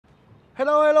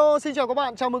Hello hello, xin chào các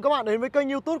bạn, chào mừng các bạn đến với kênh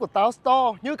YouTube của Táo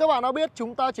Store. Như các bạn đã biết,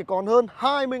 chúng ta chỉ còn hơn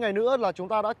 20 ngày nữa là chúng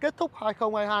ta đã kết thúc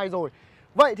 2022 rồi.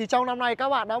 Vậy thì trong năm nay các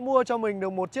bạn đã mua cho mình được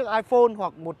một chiếc iPhone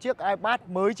hoặc một chiếc iPad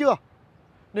mới chưa?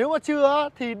 Nếu mà chưa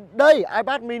thì đây,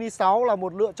 iPad mini 6 là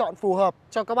một lựa chọn phù hợp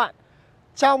cho các bạn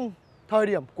trong thời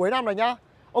điểm cuối năm này nhá.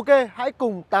 Ok, hãy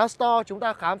cùng Táo Store chúng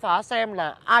ta khám phá xem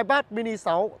là iPad mini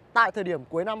 6 tại thời điểm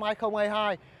cuối năm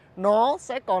 2022 nó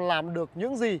sẽ còn làm được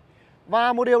những gì.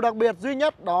 Và một điều đặc biệt duy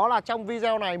nhất đó là trong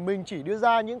video này mình chỉ đưa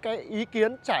ra những cái ý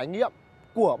kiến trải nghiệm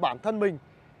của bản thân mình.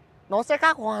 Nó sẽ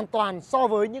khác hoàn toàn so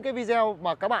với những cái video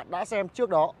mà các bạn đã xem trước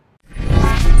đó.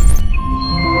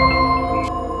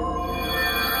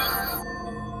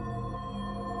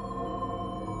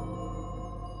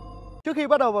 Trước khi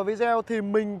bắt đầu vào video thì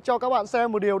mình cho các bạn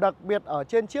xem một điều đặc biệt ở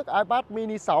trên chiếc iPad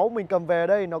mini 6 mình cầm về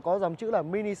đây. Nó có dòng chữ là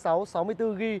mini 6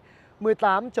 64GB,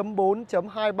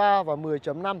 18.4.23 và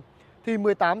 10.5. Thì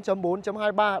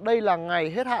 18.4.23 đây là ngày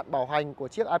hết hạn bảo hành của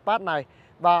chiếc iPad này.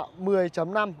 Và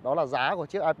 10.5 đó là giá của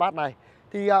chiếc iPad này.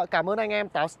 Thì cảm ơn anh em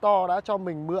Táo Store đã cho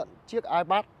mình mượn chiếc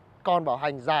iPad còn bảo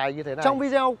hành dài như thế này. Trong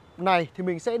video này thì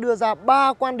mình sẽ đưa ra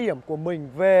 3 quan điểm của mình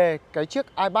về cái chiếc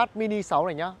iPad mini 6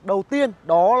 này nhá. Đầu tiên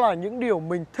đó là những điều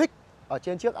mình thích ở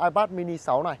trên chiếc iPad mini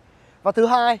 6 này. Và thứ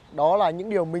hai đó là những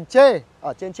điều mình chê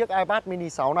ở trên chiếc iPad mini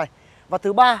 6 này. Và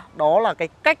thứ ba đó là cái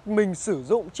cách mình sử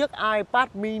dụng chiếc iPad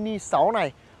mini 6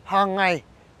 này hàng ngày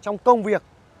trong công việc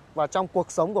và trong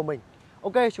cuộc sống của mình.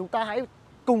 Ok, chúng ta hãy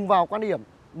cùng vào quan điểm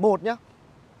 1 nhé.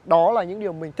 Đó là những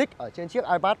điều mình thích ở trên chiếc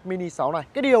iPad mini 6 này.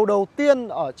 Cái điều đầu tiên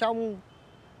ở trong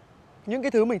những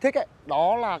cái thứ mình thích ấy,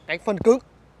 đó là cái phần cứng.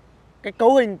 Cái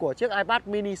cấu hình của chiếc iPad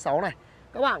mini 6 này.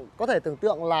 Các bạn có thể tưởng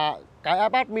tượng là cái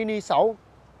iPad mini 6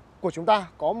 của chúng ta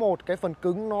có một cái phần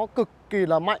cứng nó cực kỳ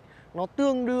là mạnh. Nó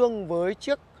tương đương với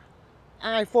chiếc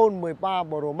iPhone 13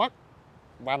 Pro Max.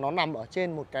 Và nó nằm ở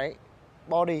trên một cái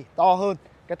body to hơn,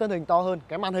 cái thân hình to hơn,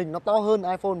 cái màn hình nó to hơn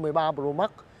iPhone 13 Pro Max.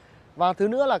 Và thứ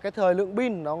nữa là cái thời lượng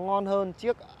pin nó ngon hơn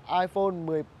chiếc iPhone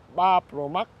 13 Pro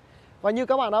Max. Và như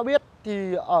các bạn đã biết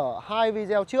thì ở 2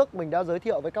 video trước mình đã giới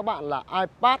thiệu với các bạn là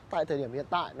iPad tại thời điểm hiện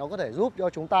tại nó có thể giúp cho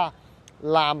chúng ta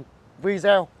làm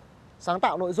video, sáng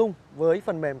tạo nội dung với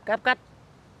phần mềm CapCut.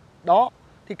 Đó,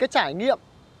 thì cái trải nghiệm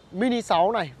mini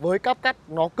 6 này với CapCut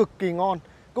nó cực kỳ ngon.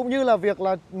 Cũng như là việc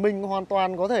là mình hoàn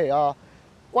toàn có thể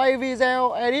quay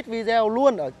video, edit video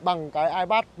luôn bằng cái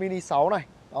iPad mini 6 này.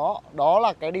 Đó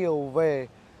là cái điều về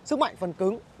sức mạnh phần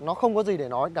cứng, nó không có gì để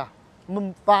nói cả.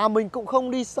 Và mình cũng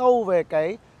không đi sâu về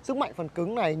cái sức mạnh phần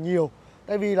cứng này nhiều.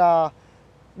 Tại vì là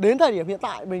đến thời điểm hiện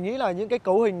tại mình nghĩ là những cái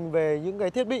cấu hình về những cái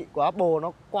thiết bị của Apple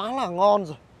nó quá là ngon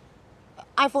rồi.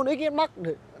 iPhone XS Max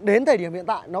đến thời điểm hiện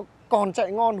tại nó còn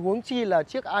chạy ngon, huống chi là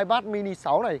chiếc iPad mini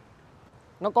 6 này.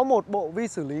 Nó có một bộ vi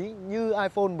xử lý như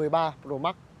iPhone 13 Pro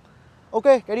Max. Ok,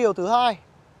 cái điều thứ hai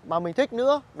mà mình thích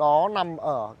nữa đó nằm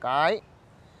ở cái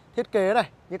thiết kế này.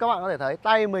 Như các bạn có thể thấy,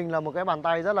 tay mình là một cái bàn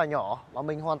tay rất là nhỏ và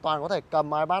mình hoàn toàn có thể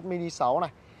cầm iPad mini 6 này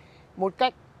một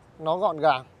cách nó gọn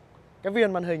gàng. Cái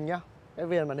viền màn hình nhá, cái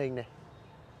viền màn hình này.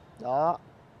 Đó.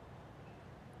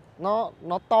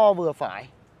 Nó to vừa phải.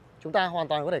 Chúng ta hoàn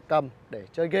toàn có thể cầm để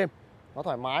chơi game, nó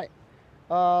thoải mái.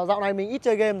 Dạo này mình ít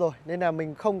chơi game rồi nên là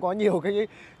mình không có nhiều cái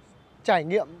trải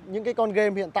nghiệm những cái con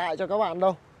game hiện tại cho các bạn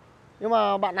đâu. Nhưng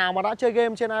mà bạn nào mà đã chơi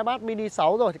game trên iPad mini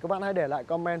 6 rồi thì các bạn hãy để lại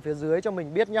comment phía dưới cho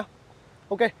mình biết nhá.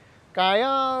 Ok, cái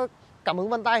cảm ứng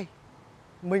vân tay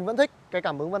mình vẫn thích cái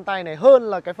cảm ứng vân tay này hơn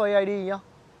là cái Face ID nhá.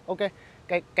 Ok,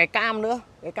 cái cam nữa,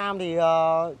 cái cam thì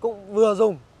cũng vừa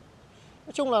dùng.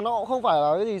 Nói chung là nó cũng không phải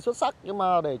là cái gì xuất sắc, nhưng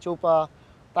mà để chụp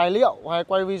tài liệu hay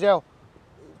quay video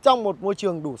trong một môi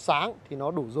trường đủ sáng thì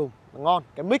nó đủ dùng, ngon.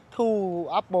 Cái mic thu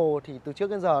Apple thì từ trước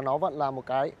đến giờ nó vẫn là một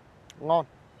cái ngon.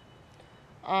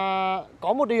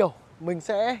 Có một điều mình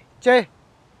sẽ chê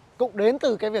cũng đến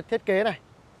từ cái việc thiết kế này.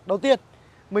 Đầu tiên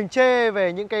mình chê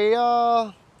về những cái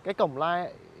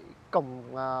cổng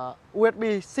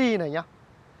USB-C này nhá.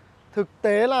 Thực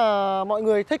tế là mọi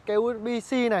người thích cái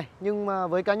USB-C này, nhưng mà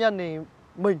với cá nhân thì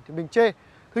mình chê.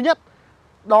 Thứ nhất,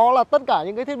 đó là tất cả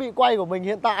những cái thiết bị quay của mình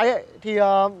hiện tại ấy, thì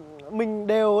mình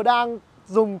đều đang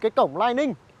dùng cái cổng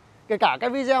Lightning. Kể cả cái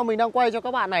video mình đang quay cho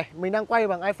các bạn này, mình đang quay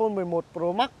bằng iPhone 11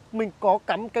 Pro Max, mình có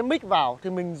cắm cái mic vào thì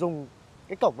mình dùng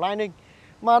cái cổng Lightning.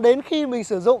 Mà đến khi mình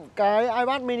sử dụng cái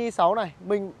iPad mini 6 này,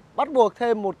 mình bắt buộc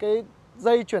thêm một cái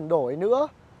dây chuyển đổi nữa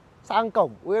sang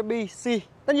cổng USB-C.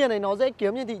 Tất nhiên này nó dễ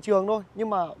kiếm trên thị trường thôi, nhưng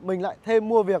mà mình lại thêm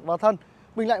mua việc vào thân.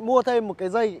 Mình lại mua thêm một cái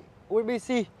dây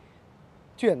USB-C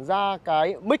chuyển ra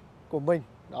cái mic của mình.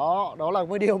 Đó là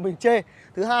một điều mình chê.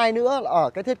 Thứ hai nữa là ở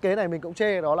cái thiết kế này mình cũng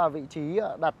chê, đó là vị trí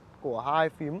đặt của hai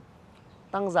phím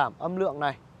tăng giảm âm lượng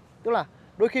này. Tức là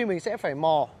đôi khi mình sẽ phải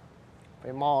mò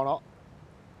nó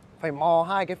phải mò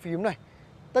hai cái phím này.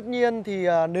 Tất nhiên thì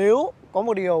nếu có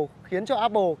một điều khiến cho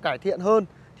Apple cải thiện hơn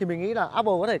thì mình nghĩ là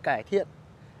Apple có thể cải thiện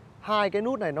hai cái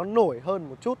nút này nó nổi hơn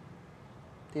một chút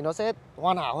thì nó sẽ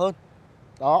hoàn hảo hơn.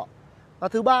 Đó. Và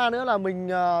thứ ba nữa là mình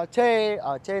chê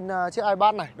ở trên chiếc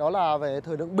iPad này, đó là về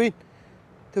thời lượng pin.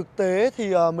 Thực tế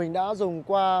thì mình đã dùng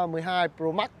qua 12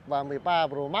 Pro Max và 13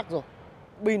 Pro Max rồi,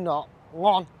 pin nó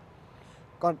ngon.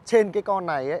 Còn trên cái con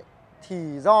này ấy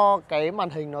thì do cái màn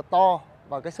hình nó to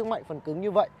và cái sức mạnh phần cứng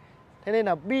như vậy, thế nên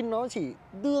là pin nó chỉ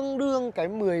tương đương cái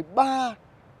 13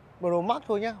 Pro Max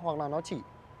thôi nhé, hoặc là nó chỉ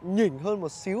nhỉnh hơn một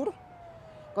xíu thôi.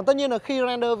 Còn tất nhiên là khi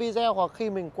render video hoặc khi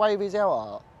mình quay video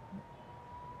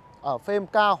ở frame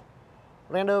cao,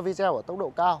 render video ở tốc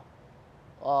độ cao,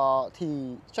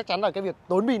 thì chắc chắn là cái việc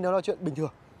tốn pin nó là chuyện bình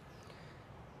thường.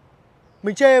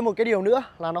 Mình chê một cái điều nữa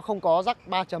là nó không có jack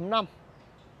 3.5.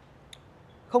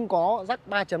 Không có jack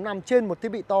 3.5 trên một thiết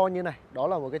bị to như này, đó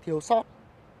là một cái thiếu sót.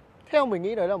 Theo mình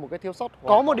nghĩ đấy là một cái thiếu sót.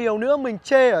 Có một điều nữa mình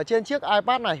chê ở trên chiếc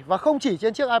iPad này, và không chỉ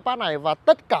trên chiếc iPad này và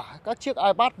tất cả các chiếc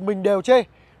iPad mình đều chê,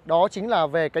 đó chính là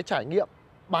về cái trải nghiệm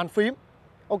bàn phím.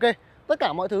 Ok, tất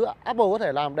cả mọi thứ Apple có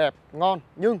thể làm đẹp, ngon,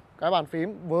 nhưng cái bàn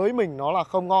phím với mình nó là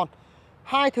không ngon.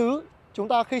 Hai thứ chúng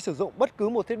ta khi sử dụng bất cứ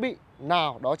một thiết bị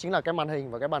nào, đó chính là cái màn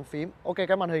hình và cái bàn phím. Ok,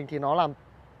 cái màn hình thì nó làm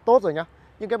tốt rồi nhá,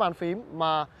 nhưng cái bàn phím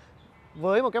mà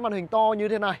với một cái màn hình to như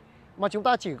thế này mà chúng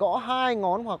ta chỉ gõ 2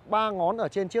 ngón hoặc 3 ngón ở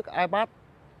trên chiếc iPad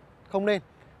không nên.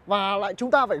 Và lại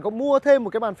chúng ta phải có mua thêm một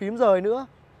cái bàn phím rời nữa,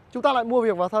 chúng ta lại mua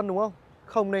việc vào thân, đúng không?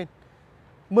 Không nên.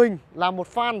 Mình là một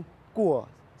fan của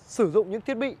sử dụng những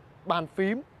thiết bị bàn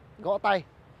phím gõ tay,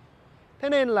 thế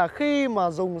nên là khi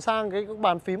mà dùng sang cái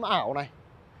bàn phím ảo này,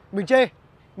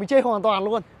 mình chê hoàn toàn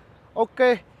luôn. Ok,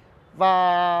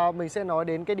 và mình sẽ nói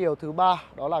đến cái điều thứ ba,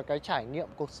 đó là cái trải nghiệm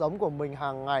cuộc sống của mình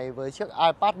hàng ngày với chiếc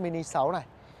iPad mini 6 này.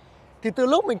 Thì từ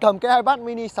lúc mình cầm cái iPad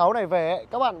mini 6 này về ấy,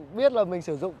 các bạn biết là mình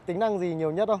sử dụng tính năng gì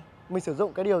nhiều nhất không? Mình sử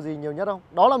dụng cái điều gì nhiều nhất không?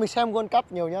 Đó là mình xem World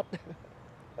Cup nhiều nhất.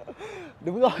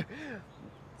 Đúng rồi.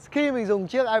 Khi mình dùng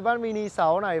chiếc iPad mini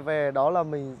 6 này về, đó là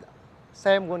mình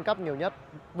xem World Cup nhiều nhất.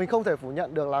 Mình không thể phủ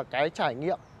nhận được là cái trải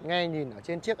nghiệm nghe nhìn ở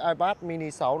trên chiếc iPad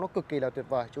mini 6 nó cực kỳ là tuyệt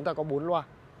vời. Chúng ta có 4 loa.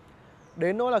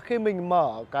 Đến nỗi là khi mình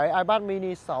mở cái iPad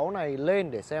mini 6 này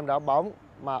lên để xem đá bóng,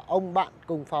 mà ông bạn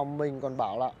cùng phòng mình còn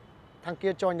bảo là thằng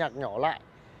kia cho nhạc nhỏ lại.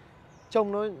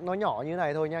 Trông nó nhỏ như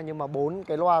này thôi nha, nhưng mà 4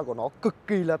 cái loa của nó cực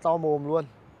kỳ là to mồm luôn.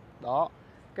 Đó.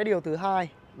 Cái điều thứ hai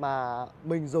mà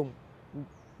mình dùng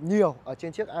nhiều ở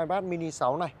trên chiếc iPad mini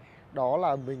 6 này, đó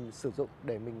là mình sử dụng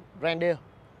để mình render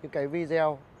những cái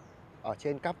video ở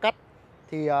trên CapCut.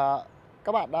 Thì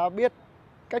các bạn đã biết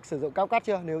cách sử dụng CapCut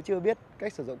chưa? Nếu chưa biết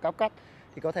cách sử dụng CapCut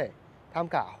thì có thể tham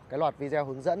khảo cái loạt video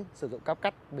hướng dẫn sử dụng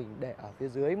CapCut mình để ở phía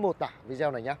dưới mô tả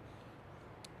video này nhá.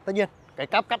 Tất nhiên cái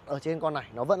CapCut ở trên con này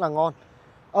nó vẫn là ngon.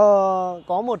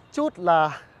 Có một chút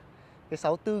là cái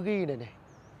 64GB này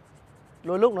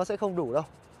đôi lúc nó sẽ không đủ đâu.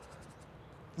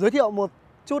 Giới thiệu một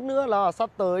chút nữa là sắp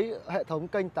tới hệ thống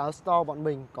kênh Táo Store bọn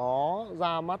mình có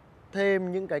ra mắt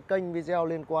thêm những cái kênh video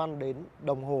liên quan đến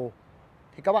đồng hồ.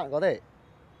 Thì các bạn có thể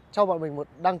cho bọn mình một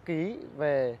đăng ký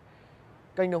về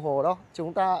kênh đồng hồ đó.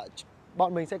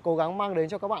 Bọn mình sẽ cố gắng mang đến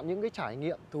cho các bạn những cái trải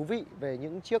nghiệm thú vị về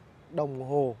những chiếc đồng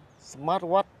hồ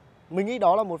smartwatch. Mình nghĩ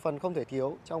đó là một phần không thể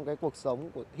thiếu trong cái cuộc sống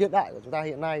hiện đại của chúng ta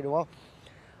hiện nay, đúng không?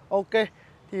 Ok,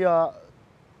 thì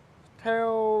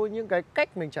theo những cái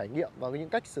cách mình trải nghiệm và những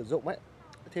cách sử dụng ấy,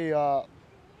 thì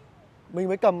mình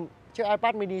mới cầm chiếc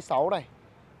iPad mini 6 này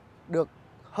được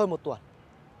hơn một tuần.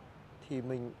 Thì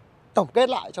mình tổng kết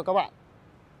lại cho các bạn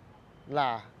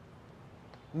là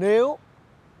nếu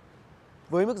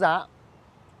với mức giá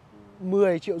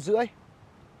 10,5 triệu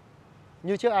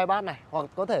như chiếc iPad này, hoặc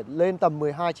có thể lên tầm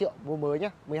 12 triệu mua mới nhé,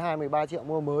 12-13 triệu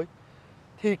mua mới,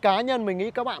 thì cá nhân mình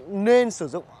nghĩ các bạn nên sử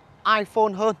dụng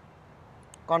iPhone hơn.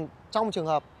 Còn trong trường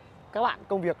hợp các bạn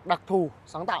công việc đặc thù,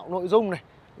 sáng tạo nội dung này,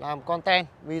 làm content,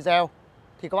 video,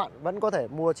 thì các bạn vẫn có thể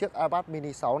mua chiếc iPad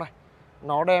mini 6 này.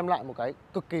 Nó đem lại một cái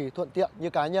cực kỳ thuận tiện. Như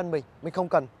cá nhân mình không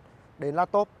cần đến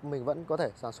laptop, mình vẫn có thể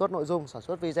sản xuất nội dung, sản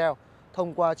xuất video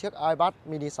thông qua chiếc iPad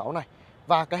mini 6 này.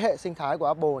 Và cái hệ sinh thái của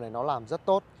Apple này nó làm rất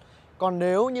tốt. Còn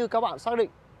nếu như các bạn xác định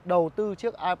đầu tư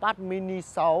chiếc iPad mini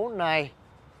 6 này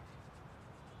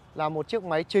là một chiếc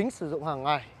máy chính sử dụng hàng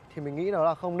ngày, thì mình nghĩ đó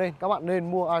là không nên. Các bạn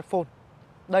nên mua iPhone.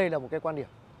 Đây là một cái quan điểm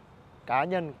cá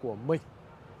nhân của mình.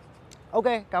 Ok,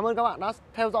 cảm ơn các bạn đã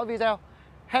theo dõi video.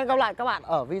 Hẹn gặp lại các bạn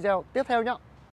ở video tiếp theo nhé.